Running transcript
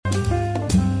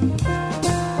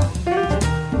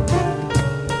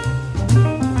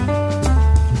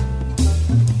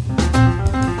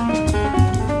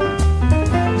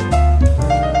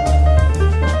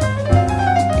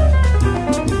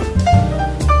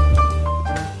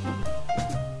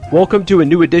Welcome to a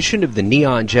new edition of the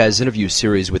Neon Jazz interview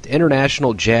series with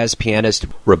international jazz pianist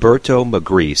Roberto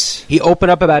Magris. He opened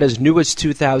up about his newest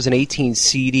 2018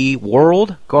 CD,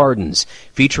 World Gardens,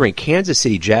 featuring Kansas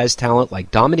City jazz talent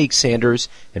like Dominique Sanders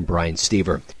and Brian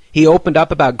Stever. He opened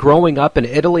up about growing up in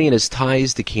Italy and his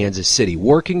ties to Kansas City,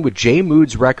 working with J.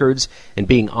 Moods Records and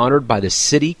being honored by the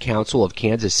City Council of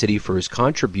Kansas City for his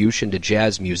contribution to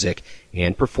jazz music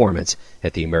and performance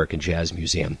at the American Jazz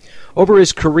Museum. Over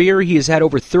his career, he has had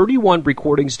over 31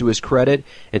 recordings to his credit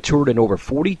and toured in over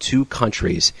 42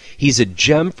 countries. He's a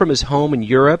gem from his home in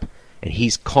Europe, and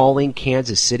he's calling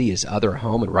Kansas City his other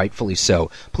home, and rightfully so.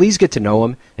 Please get to know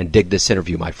him and dig this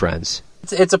interview, my friends.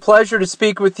 It's a pleasure to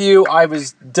speak with you. I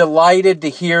was delighted to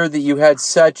hear that you had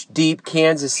such deep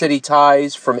Kansas City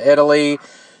ties from Italy.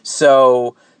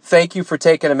 So thank you for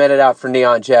taking a minute out for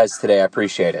Neon Jazz today. I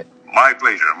appreciate it. My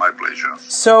pleasure, my pleasure.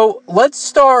 So let's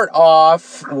start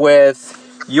off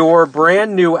with your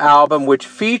brand new album, which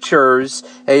features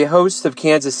a host of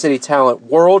Kansas City talent,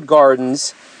 World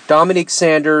Gardens, Dominique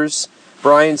Sanders,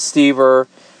 Brian Stever,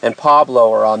 and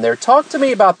Pablo are on there. Talk to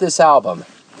me about this album.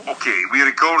 Okay, we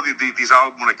recorded this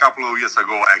album a couple of years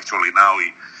ago, actually. Now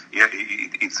it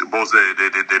was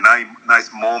the nice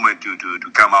moment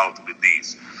to come out with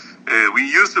this. We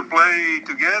used to play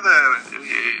together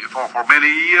for many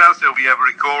years. We have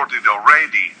recorded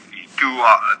already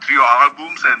three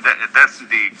albums, and that's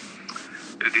the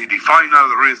final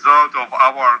result of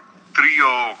our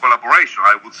trio collaboration,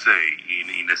 I would say,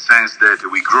 in the sense that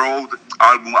we growed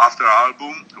album after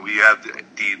album. We had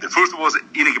the first was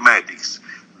Enigmatics,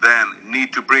 then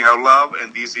Need to Bring Our Love,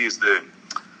 and this is the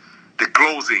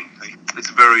closing.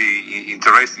 It's a very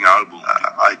interesting album.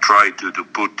 I tried to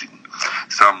put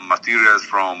some materials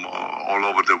from all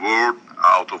over the world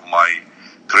out of my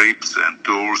trips and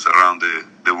tours around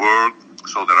the world.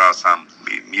 So there are some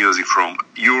music from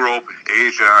Europe,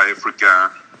 Asia,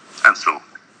 Africa, and so.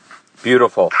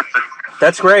 Beautiful.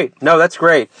 That's great. No, that's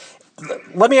great.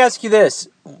 Let me ask you this.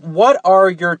 What are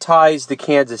your ties to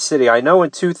Kansas City? I know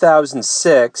in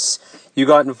 2006 you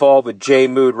got involved with J.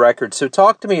 Mood Records. So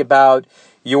talk to me about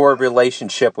your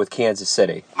relationship with Kansas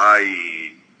City.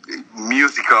 My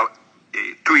musical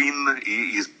twin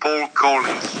is Paul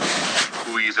Collins,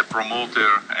 who is a promoter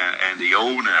and the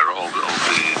owner of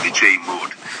the J.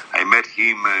 Mood. I met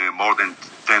him more than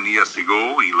 10 years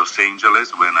ago in Los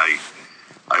Angeles when I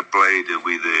played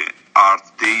with Art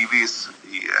Davis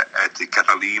at the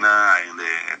Catalina and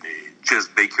the Jazz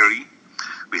Bakery.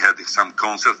 We had some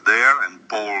concerts there, and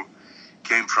Paul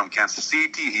came from Kansas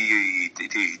City. He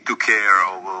took care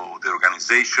of the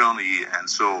organization, and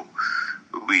so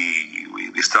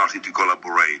we started to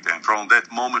collaborate. And from that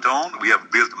moment on, we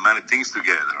have built many things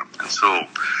together. And so it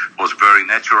was very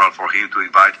natural for him to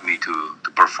invite me to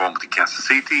perform to Kansas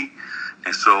City,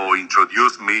 and so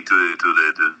introduced me to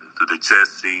the jazz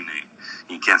scene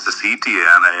in Kansas City,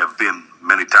 and I have been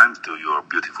many times to your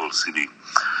beautiful city.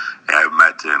 I have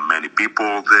met many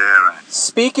people there.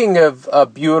 Speaking of a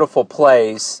beautiful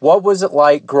place, what was it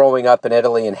like growing up in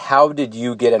Italy, and how did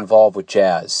you get involved with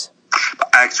jazz?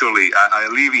 Actually, I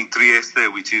live in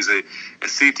Trieste, which is a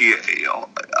city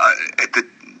at the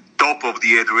top of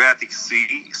the Adriatic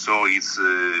Sea, so it's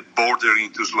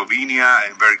bordering to Slovenia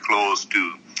and very close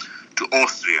to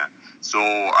Austria. So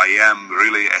I am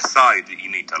really a side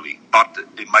in Italy, but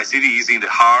my city is in the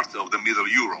heart of the Middle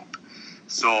Europe.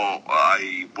 So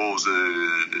I was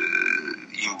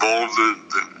involved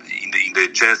in the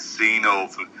jazz scene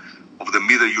of the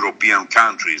Middle European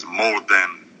countries more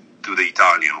than to the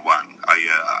Italian one.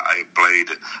 I played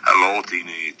a lot in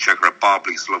the Czech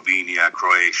Republic, Slovenia,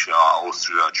 Croatia,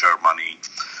 Austria, Germany.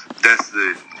 That's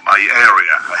my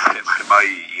area, my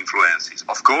influences.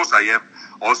 Of course, I have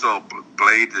also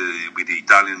played with the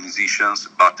Italian musicians,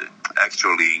 but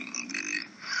actually,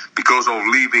 because of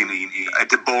living at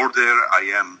the border,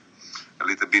 I am a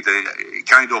little bit a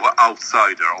kind of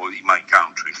outsider in my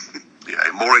country.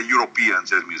 I'm more a European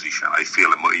jazz musician. I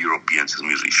feel I'm a European jazz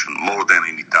musician, more than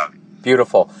in Italy.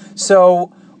 Beautiful.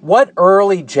 So, what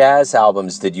early jazz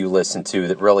albums did you listen to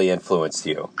that really influenced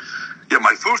you? Yeah,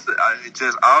 my first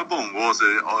jazz album was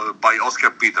by Oscar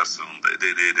Peterson,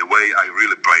 the way I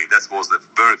really played. That was the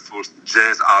very first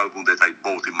jazz album that I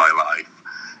bought in my life.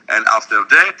 And after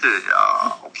that,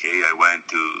 I went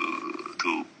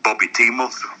to Bobby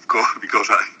Timmons, of course, because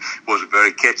I was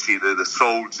very catchy, the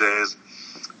soul jazz.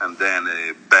 And then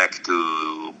back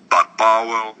to Bud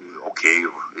Powell,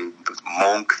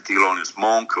 Monk, Thelonious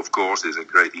Monk, of course, is a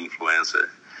great influence.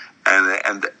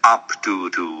 And up to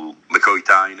McCoy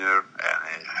Tyner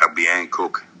and Herbie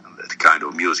Hancock, and that kind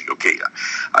of music. Okay,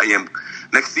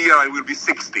 next year I will be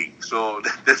 60, so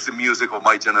that's the music of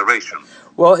my generation.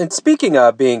 Well, and speaking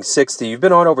of being 60, you've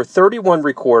been on over 31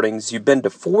 recordings. You've been to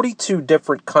 42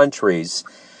 different countries.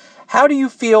 How do you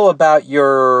feel about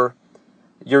your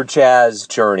jazz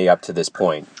journey up to this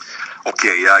point?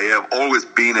 Okay, I have always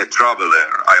been a traveler.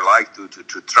 I like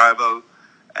to travel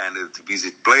and to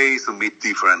visit places, to meet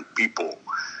different people.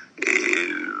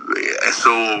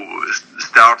 So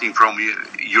starting from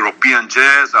European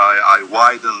jazz, I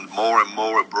widen more and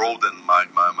more, broaden my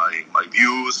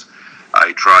views.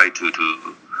 I try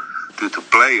to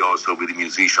play also with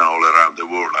musicians all around the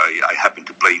world. I happen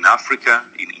to play in Africa,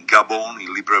 in Gabon,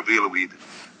 in Libreville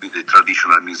with the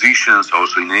traditional musicians,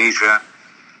 also in Asia.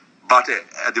 But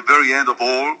at the very end of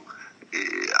all,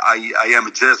 I am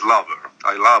a jazz lover.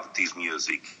 I love this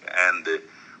music, and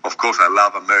of course I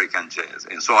love American jazz.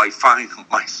 And so I find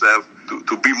myself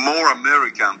to be more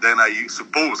American than I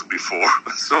supposed before.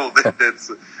 So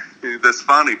that's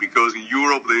funny, because in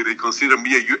Europe they consider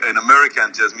me an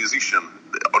American jazz musician,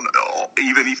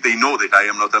 even if they know that I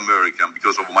am not American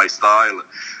because of my style.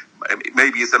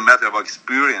 Maybe it's a matter of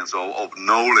experience, of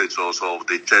knowledge also of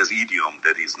the jazz idiom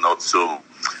that is not so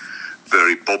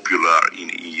very popular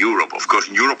in Europe. Of course,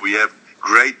 in Europe we have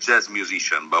great jazz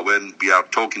musicians, but when we are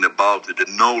talking about the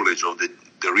knowledge of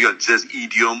the real jazz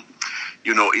idiom,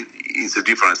 it's a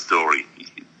different story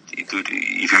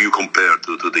if you compare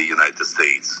to the United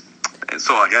States. And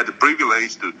so I had the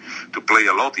privilege to play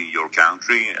a lot in your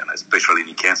country, and especially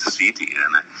in Kansas City,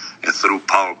 and through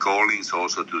Paul Collins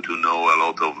also to know a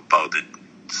lot about the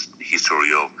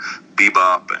history of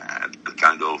bebop and the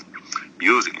kind of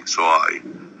music. And so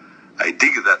I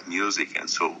dig that music, and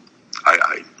so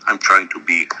I'm trying to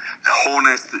be an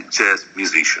honest jazz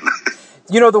musician.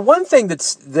 The one thing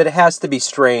that has to be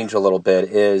strange a little bit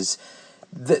is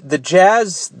the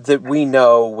jazz that we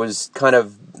know was kind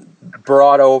of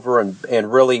brought over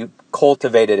and really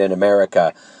cultivated in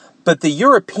America. But the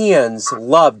Europeans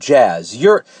love jazz.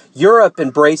 Europe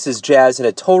embraces jazz in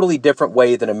a totally different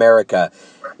way than America.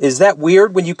 Is that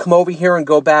weird when you come over here and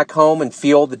go back home and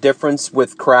feel the difference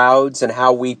with crowds and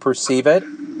how we perceive it?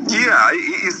 Yeah,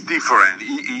 it's different.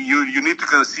 You need to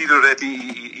consider that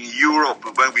in Europe,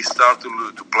 when we start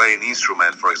to play an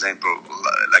instrument, for example,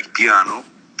 like piano,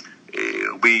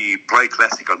 we play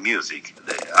classical music.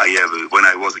 When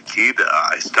I was a kid,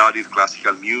 I studied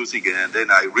classical music, and then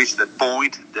I reached the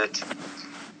point that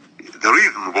the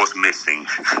rhythm was missing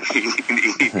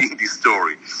in this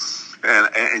story.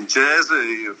 And jazz,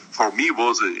 for me,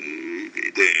 was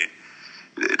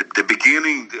the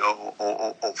beginning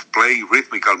of playing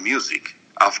rhythmical music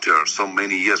after so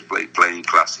many years playing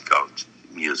classical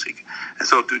music. And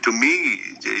so to me,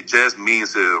 jazz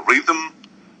means rhythm,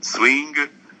 swing,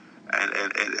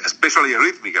 and especially a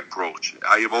rhythmic approach.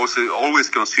 I have also always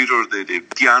considered the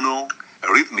piano a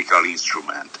rhythmical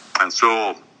instrument. And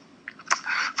so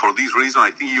for this reason,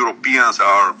 I think Europeans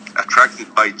are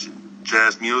attracted by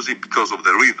jazz music because of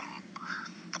the rhythm,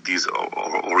 this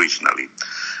originally.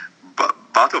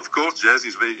 But of course, jazz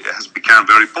has become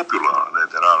very popular.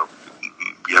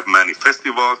 We have many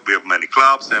festivals, we have many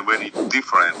clubs, and very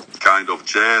different kind of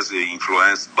jazz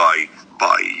influenced by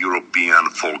European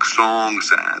folk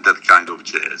songs and that kind of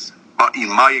jazz. But in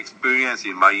my experience,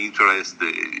 in my interest,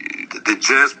 the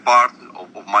jazz part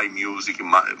of my music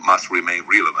must remain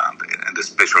relevant, and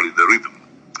especially the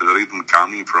rhythm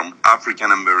coming from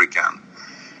African American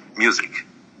music.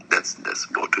 That's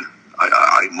what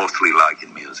I mostly like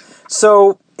in music.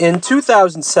 So, in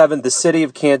 2007, the city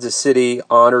of Kansas City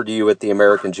honored you at the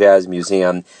American Jazz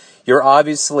Museum. You're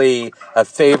obviously a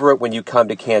favorite when you come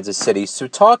to Kansas City. So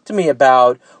talk to me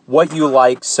about what you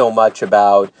like so much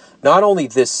about not only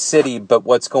this city, but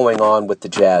what's going on with the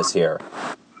jazz here.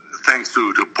 Thanks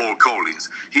to Paul Collins.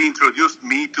 He introduced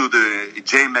me to the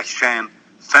J. McShane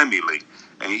family,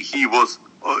 and he was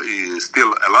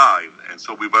still alive. And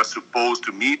so we were supposed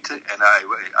to meet, and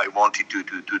I wanted to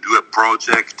do a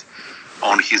project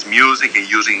on his music and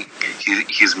using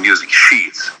his music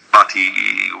sheets. But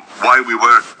while we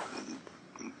were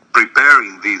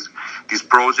preparing this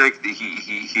project,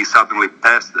 he suddenly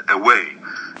passed away.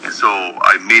 And so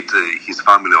I met his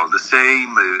family all the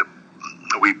same.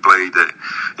 We played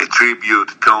a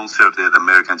tribute concert at the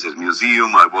American Jazz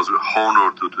Museum. I was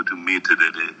honored to meet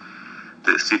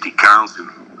the city council,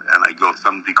 and I got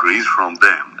some degrees from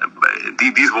them.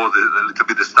 This was a little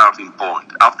bit the starting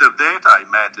point. After that, I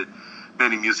met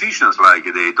many musicians like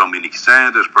Dominic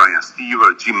Sanders, Brian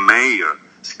Stevens, Jim Mayer,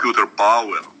 Scooter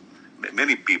Powell,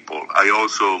 many people. I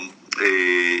also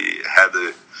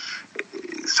had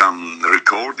some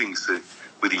recordings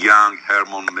with young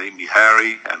Herman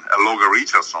Harry and Logan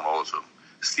Richardson also,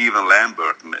 Stephen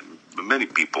Lambert, many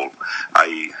people.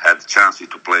 I had the chance to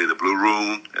play the Blue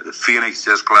Room, the Phoenix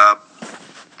Jazz Club,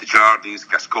 the Jardins,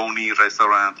 Gascony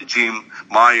Restaurant. Jim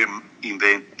Meyer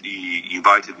he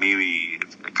invited me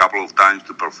a couple of times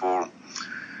to perform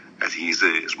at his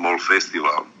small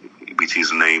festival, which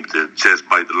is named Jazz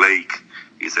by the Lake.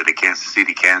 It's at the Kansas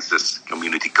City, Kansas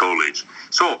Community College.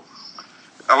 So,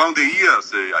 along the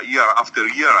years, year after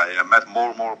year, I met more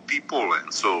and more people,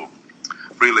 and so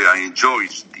really I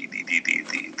enjoyed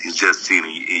the jazz scene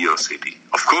in your city.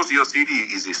 Of course, your city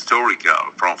is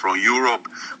historical. From Europe,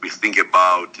 we think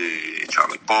about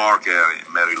Charlie Parker,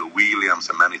 Mary Lou Williams,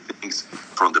 and many things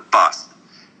from the past.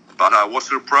 But I was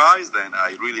surprised, and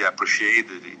I really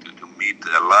appreciated it to meet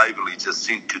a lively jazz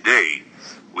scene today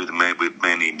with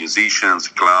many musicians,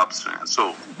 clubs, and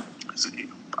so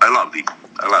I love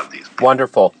this.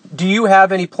 Wonderful. Do you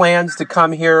have any plans to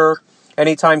come here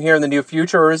anytime here in the near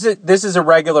future, or this is a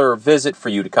regular visit for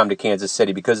you to come to Kansas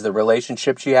City because of the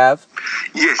relationships you have?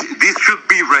 Yes, this should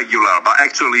be regular, but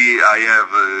actually I have,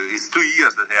 it's 2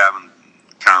 years that I haven't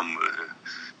come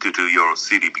to your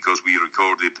city because we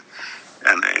recorded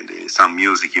and some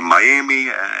music in Miami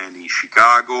and in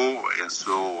Chicago, and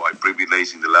so I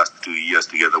privileged in the last 2 years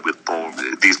together with Paul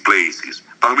these places.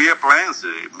 But we have plans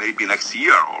maybe next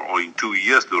year or in 2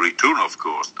 years to return, of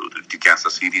course, to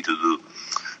Kansas City to do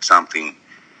something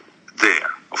there.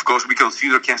 Of course, we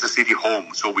consider Kansas City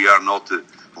home, so we are not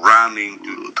running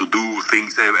to do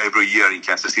things every year in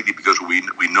Kansas City because we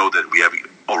know that we have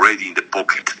already in the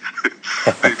pocket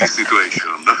this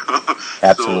situation.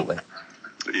 Absolutely.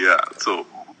 So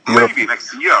maybe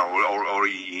next year or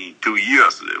in 2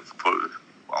 years.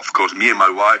 Of course, me and my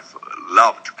wife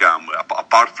love to come,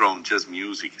 apart from jazz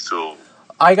music. So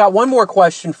I got one more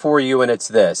question for you, and it's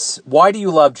this. Why do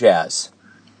you love jazz?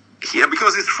 Yeah,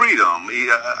 because it's freedom.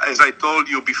 As I told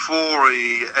you before,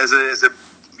 as a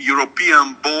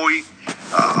European boy,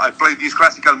 I played this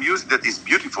classical music that is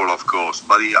beautiful, of course,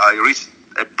 but I reached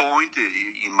a point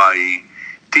in my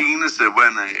teens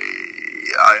when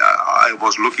I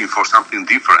was looking for something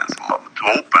different, to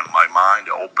open my mind,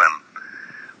 open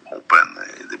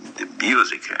the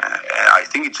music. I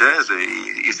think jazz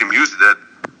is the music that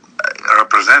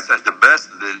represents as the best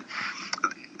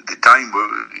the time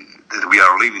that we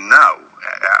are living now.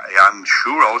 I'm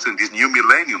sure also in this new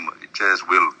millennium, jazz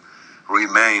will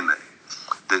remain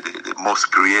the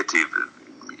most creative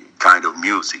kind of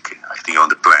music, I think, on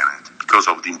the planet, because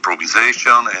of the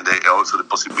improvisation and also the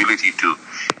possibility to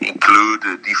include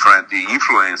different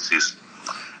influences.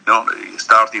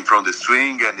 Starting from the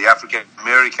swing and the African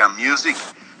American music,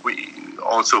 we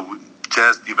also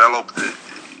jazz developed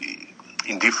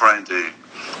in different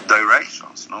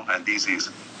directions, and this is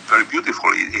very beautiful.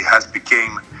 It has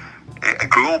become a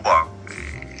global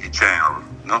genre,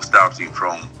 starting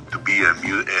from to be an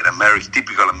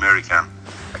typical American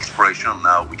expression.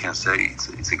 Now we can say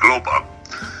it's a global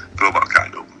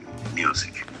kind of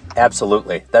music.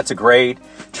 Absolutely. That's a great,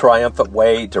 triumphant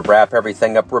way to wrap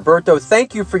everything up. Roberto,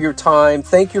 thank you for your time.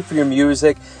 Thank you for your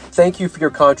music. Thank you for your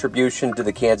contribution to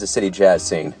the Kansas City jazz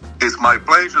scene. It's my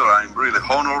pleasure. I'm really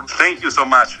honored. Thank you so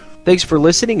much. Thanks for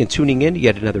listening and tuning in to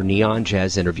yet another Neon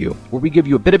Jazz interview, where we give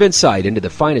you a bit of insight into the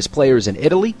finest players in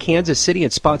Italy, Kansas City,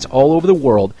 and spots all over the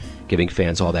world, giving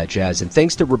fans all that jazz. And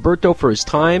thanks to Roberto for his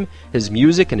time, his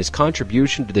music, and his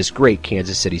contribution to this great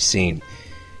Kansas City scene.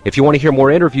 If you want to hear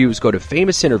more interviews, go to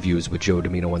Famous Interviews with Joe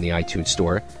Domino on the iTunes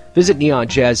Store. Visit Neon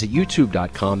Jazz at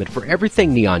YouTube.com, and for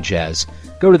everything Neon Jazz,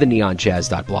 go to the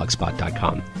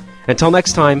neonjazz.blogspot.com. Until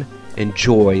next time,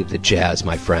 enjoy the jazz,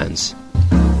 my friends.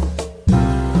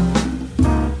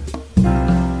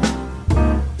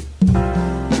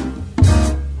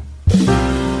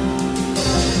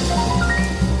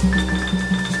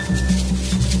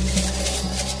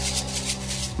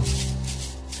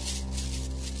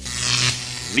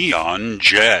 Neon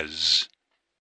Jazz.